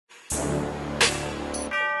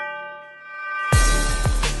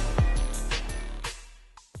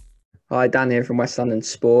Hi, Dan here from West London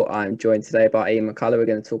Sport. I'm joined today by Ian McCullough. We're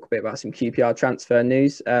going to talk a bit about some QPR transfer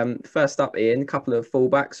news. First up, Ian, a couple of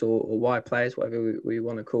fullbacks or wide players, whatever we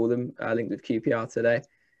want to call them, linked with QPR today.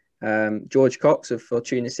 George Cox of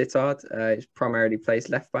Fortuna Sittard is primarily plays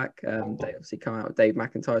left back. They obviously come out with Dave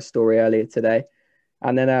McIntyre's story earlier today.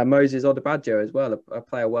 And then Moses Odubajo as well, a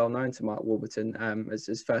player well known to Mark Warburton,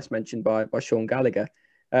 as first mentioned by Sean Gallagher.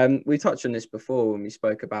 We touched on this before when we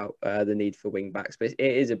spoke about the need for wing backs, but it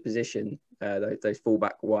is a position, those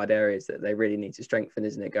fullback wide areas that they really need to strengthen,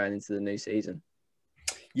 isn't it, going into the new season?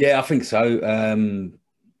 Yeah, I think so.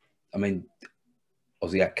 I mean,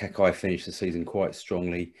 obviously, Kakai finished the season quite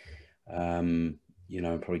strongly.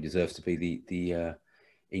 Probably deserves to be the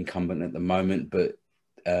incumbent at the moment, but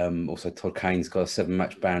also Todd Kane's got a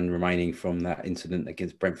 7-match ban remaining from that incident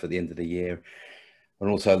against Brentford at the end of the year. And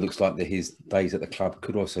also it looks like that his days at the club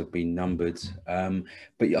could also be numbered.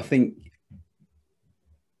 But I think,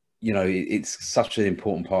 it's such an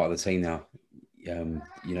important part of the team now. If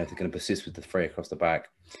they're going to persist with the three across the back,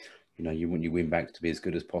 you want your wing back to be as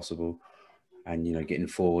good as possible and, getting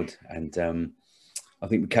forward. And I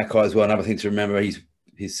think with Kakai as well, another thing to remember,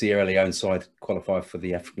 his Sierra Leone side qualified for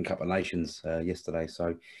the African Cup of Nations yesterday.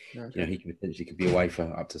 So, Okay. he could be away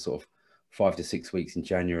for up to sort of 5 to 6 weeks in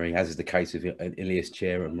January, as is the case with Ilias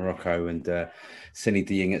Chair at Morocco and Seni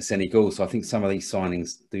Dieng at Senegal. So I think some of these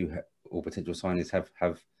signings or potential signings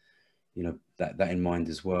have that in mind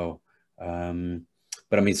as well. But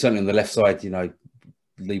I mean, certainly on the left side,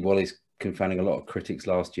 Lee Wallace confounding a lot of critics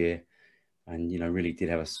last year, and really did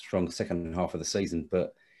have a strong second half of the season.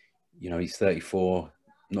 But he's 34,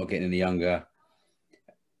 not getting any younger.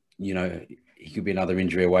 He could be another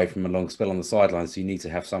injury away from a long spell on the sidelines. So you need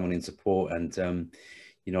to have someone in support. And,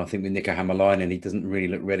 I think with Nico Hammerline, and he doesn't really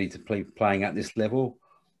look ready to playing at this level.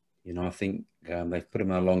 I think they've put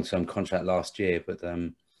him on a long-term contract last year, but,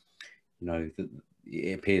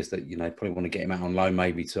 it appears that, probably want to get him out on loan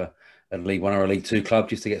maybe to a League One or a League Two club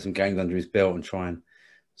just to get some games under his belt and try and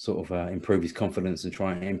sort of improve his confidence and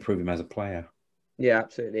try and improve him as a player. Yeah,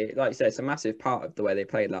 absolutely. Like you said, it's a massive part of the way they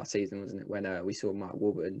played last season, wasn't it? When we saw Mark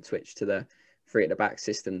Warburton switch to the three at the back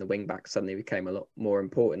system, the wing back suddenly became a lot more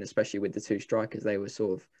important, especially with the two strikers. They were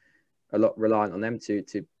sort of a lot reliant on them to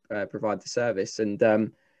provide the service. And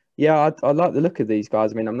I like the look of these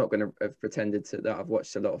guys. I mean, I'm not going to have pretended that I've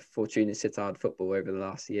watched a lot of Fortuna Sittard football over the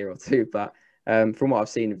last year or two, but from what I've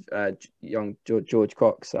seen of young George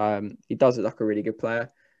Cox, he does look like a really good player.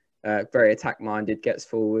 Very attack minded, gets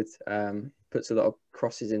forward, puts a lot of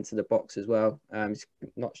crosses into the box as well. He's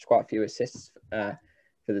notched quite a few assists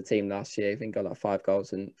for the team last year. I think got like 5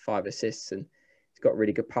 goals and 5 assists, and he's got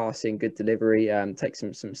really good passing, good delivery, takes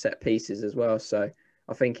some set pieces as well. So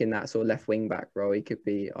I think in that sort of left wing back role, he could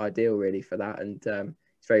be ideal really for that. And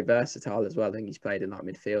he's very versatile as well. I think he's played in like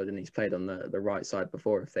midfield and he's played on the right side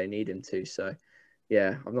before if they need him to. So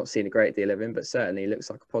yeah, I've not seen a great deal of him, but certainly he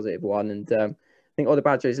looks like a positive one. And I think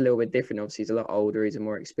Odubajo is a little bit different. Obviously, he's a lot older. He's a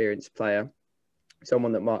more experienced player.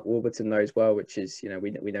 Someone that Mark Warburton knows well, which is,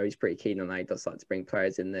 we know he's pretty keen on that. He does like to bring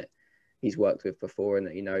players in that he's worked with before and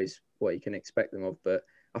that he knows what he can expect them of. But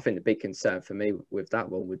I think the big concern for me with that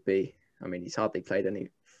one would be, I mean, he's hardly played any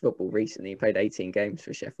football recently. He played 18 games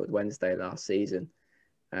for Sheffield Wednesday last season.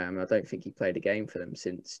 I don't think he played a game for them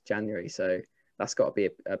since January. So that's got to be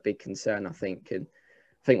a big concern, I think. And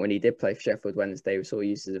I think when he did play for Sheffield Wednesday, he was sort of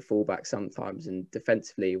used as a fullback sometimes, and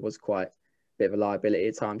defensively he was quite a bit of a liability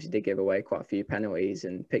at times. He did give away quite a few penalties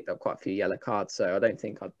and picked up quite a few yellow cards. So I don't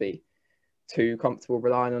think I'd be too comfortable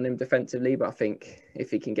relying on him defensively. But I think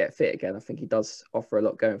if he can get fit again, I think he does offer a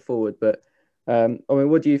lot going forward. But I mean,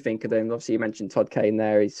 what do you think of him? Obviously, you mentioned Todd Kane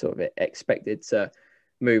there. He's sort of expected to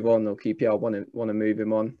move on, or QPR want to move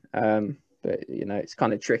him on. But it's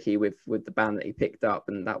kind of tricky with the ban that he picked up,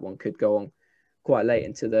 and that one could go on quite late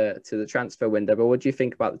into the transfer window. But what do you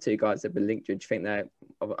think about the two guys that have been linked to? Do you think they're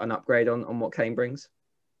an upgrade on what Kane brings?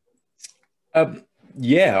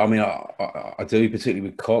 Yeah, I mean, I do, particularly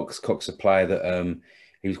with Cox. Cox, a player that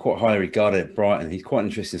he was quite highly regarded at Brighton. He's quite an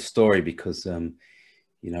interesting story because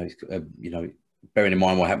bearing in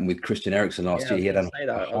mind what happened with Christian Eriksen last year, he had a I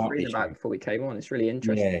was heart reading issue. about it before we came on. It's really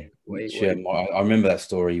interesting. Yeah, I remember that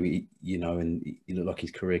story. And it looked like his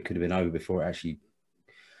career could have been over before it actually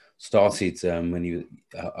started. When he was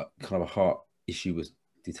kind of a heart issue was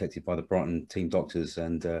detected by the Brighton team doctors,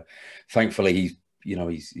 and thankfully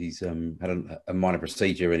he's had a minor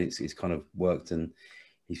procedure and it's kind of worked, and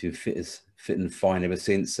he's been fit and fine ever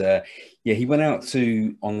since. He went out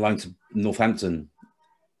on loan to Northampton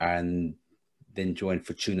and then joined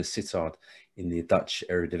Fortuna Sittard in the Dutch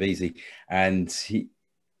Eredivisie, and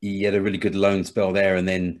he had a really good loan spell there, and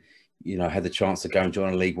then had the chance to go and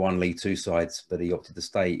join a League One, League Two sides, but he opted to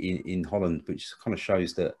stay in Holland, which kind of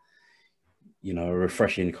shows that, a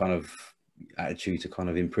refreshing kind of attitude to kind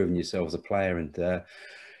of improving yourself as a player. And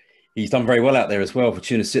he's done very well out there as well.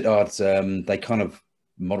 Fortuna Sittard, they kind of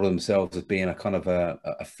model themselves as being a kind of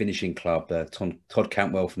a finishing club. Todd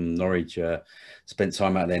Cantwell from Norwich spent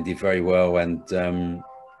time out there and did very well. And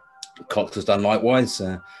Cox has done likewise.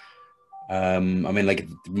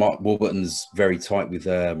 Mark Warburton's very tight with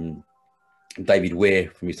David Weir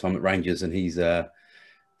from his time at Rangers, and he's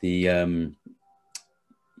he's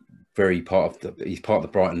part of the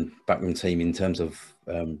Brighton backroom team in terms of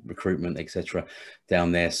recruitment, etc.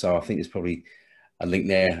 down there. So I think there's probably a link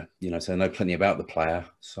there. So I know plenty about the player,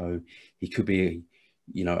 so he could be,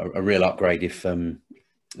 a real upgrade if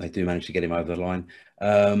they do manage to get him over the line.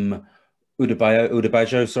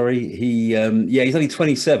 Odubajo, sorry, he's only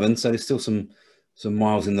 27, so there's still some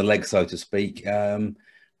miles in the leg, so to speak.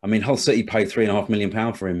 Hull City paid £3.5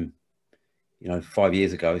 million for him, 5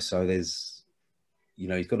 years ago. So there's,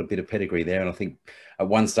 he's got a bit of pedigree there. And I think at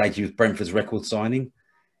one stage he was Brentford's record signing,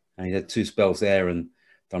 and he had 2 spells there and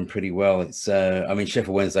done pretty well. It's, Sheffield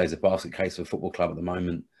Wednesday is a basket case for a football club at the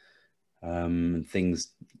moment. And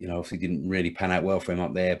things, obviously didn't really pan out well for him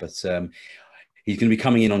up there, but he's going to be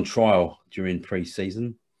coming in on trial during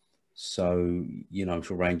pre-season. So, I'm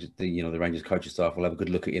sure the Rangers coaching staff will have a good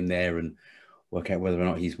look at him there and work out whether or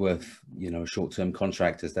not he's worth, a short-term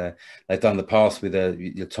contract, as they've done in the past with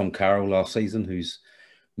Tom Carroll last season, who's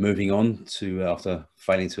moving on to after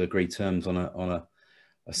failing to agree terms on a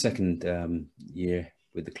second year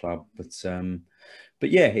with the club. And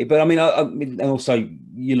also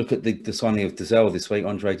you look at the signing of Dazelle this week,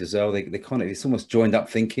 Andre Dazelle. They kind of, it's almost joined up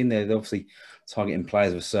thinking. They're obviously targeting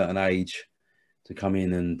players of a certain age to come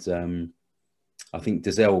in, and I think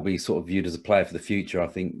Dazelle will be sort of viewed as a player for the future. I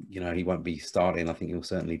think, he won't be starting. I think he'll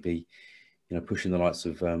certainly be, pushing the likes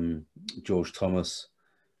of George Thomas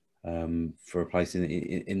for a place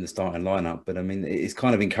in the starting lineup. But it's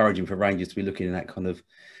kind of encouraging for Rangers to be looking in that kind of,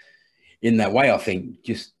 in that way. I think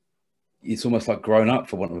just, it's almost like grown up,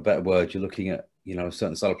 for want of a better word. You're looking at, a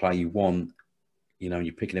certain style of player you want, and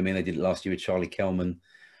you're picking them in. They did it last year with Charlie Kelman,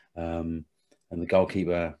 and the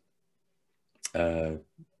goalkeeper,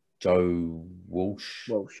 Joe Walsh.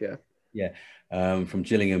 From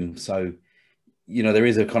Gillingham. So, there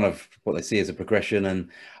is a kind of what they see as a progression. And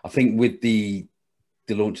I think with the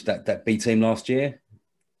launch of that B team last year,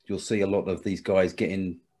 you'll see a lot of these guys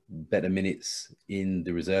getting better minutes in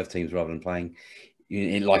the reserve teams rather than playing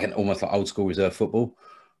in like almost like old school reserve football,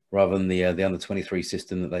 rather than the under 23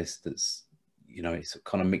 system that's it's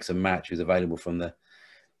kind of mix and match, who's available from the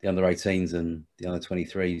under 18s and the under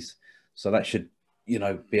 23s. So that should, be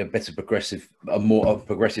a more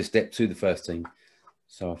progressive step to the first team.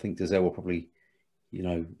 So I think Dazelle will probably,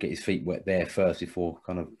 get his feet wet there first before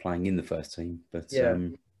kind of playing in the first team. I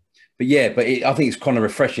think it's kind of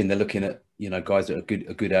refreshing. They're looking at, guys at a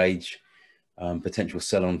good age, potential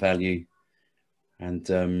sell-on value. And,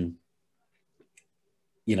 and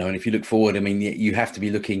if you look forward, you have to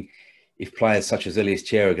be looking, if players such as Elias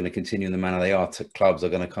Chair are going to continue in the manner they are, clubs are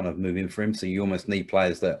going to kind of move in for him. So you almost need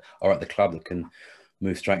players that are at the club that can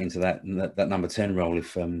move straight into that number 10 role.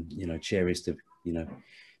 If, Chair is to,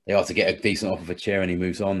 they are to get a decent offer for Chair and he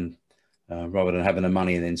moves on, rather than having the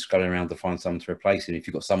money and then scrolling around to find someone to replace him. If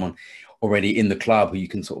you've got someone already in the club who you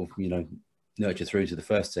can sort of, nurture through to the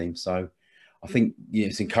first team. So I think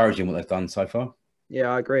it's encouraging what they've done so far. Yeah,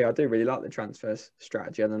 I agree. I do really like the transfer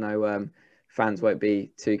strategy. I don't know, fans won't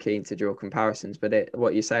be too keen to draw comparisons, but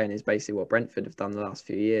what you're saying is basically what Brentford have done the last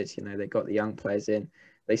few years. They got the young players in,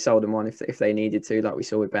 they sold them on if they needed to, like we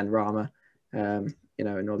saw with Ben Rama, and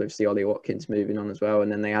obviously Ollie Watkins moving on as well.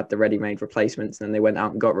 And then they had the ready-made replacements, and then they went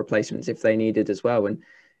out and got replacements if they needed as well. And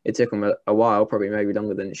it took them a while, probably maybe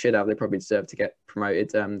longer than it should have. They probably deserved to get promoted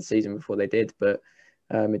the season before they did, but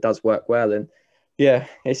it does work well. And yeah,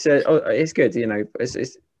 it's good.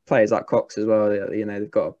 It's players like Cox as well.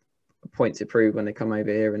 They've got a point to prove when they come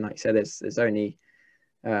over here. And like you said, there's only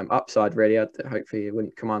upside really. Hopefully, it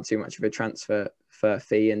wouldn't command too much of a transfer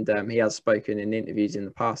fee. And he has spoken in interviews in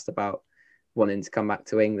the past about wanting to come back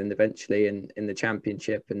to England eventually in the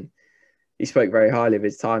Championship. And he spoke very highly of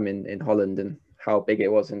his time in Holland and how big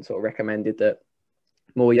it was, and sort of recommended that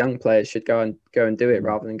more young players should go and do it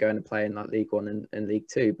rather than going and play in like League One and League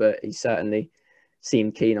Two. But he certainly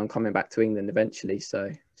seemed keen on coming back to England eventually. So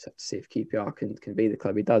just have to see if QPR can be the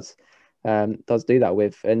club he does do that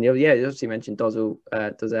with. And you obviously mentioned Dazelle,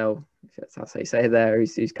 if that's how you say it there,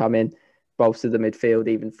 who's come in, bolstered the midfield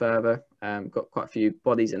even further. Got quite a few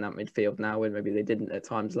bodies in that midfield now, when maybe they didn't at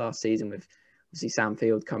times last season, with obviously Sam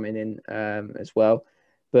Field coming in as well.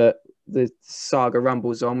 but the saga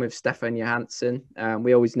rumbles on with Stefan Johansen.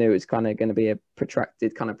 We always knew it was kind of going to be a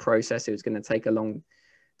protracted kind of process. It was going to take a long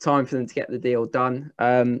time for them to get the deal done.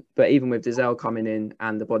 But even with Dizel coming in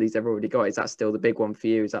and the bodies they've already got, is that still the big one for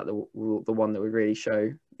you? Is that the one that would really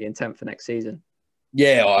show the intent for next season?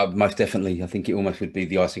 Yeah, most definitely. I think it almost would be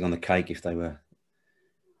the icing on the cake if they were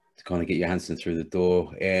to kind of get Johansen through the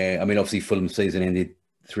door. I mean, obviously Fulham's season ended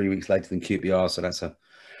 3 weeks later than QPR, so that's a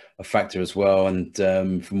factor as well. And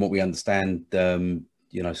from what we understand,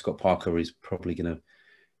 Scott Parker is probably going to,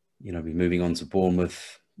 be moving on to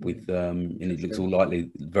Bournemouth with, and it looks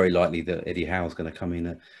very likely that Eddie Howe's going to come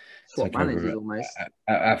in Swap managers almost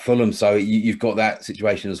at Fulham. So you've got that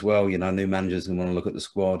situation as well. New managers and want to look at the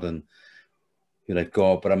squad and they've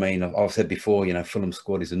got. But I mean, I've said before, Fulham's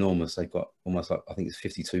squad is enormous. They've got almost I think it's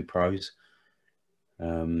 52 pros.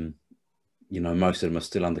 Most of them are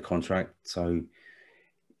still under contract. So,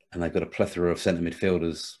 and they've got a plethora of centre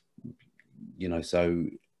midfielders. So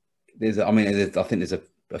I think there's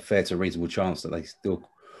a fair to reasonable chance that they still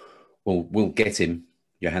will get him,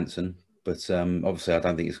 Johansen. But obviously, I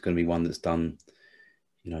don't think it's going to be one that's done.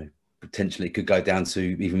 Potentially it could go down to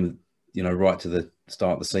even right to the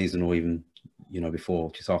start of the season, or even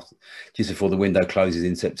before just before the window closes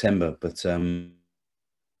in September. But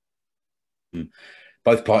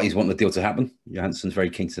both parties want the deal to happen. Johansen's very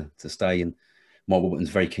keen to stay, and Mark Warburton's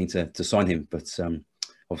very keen to sign him. But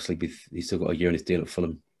obviously, he's still got a year on his deal at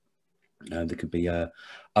Fulham. There could be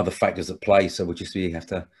other factors at play, so we'll just have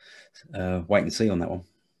to wait and see on that one.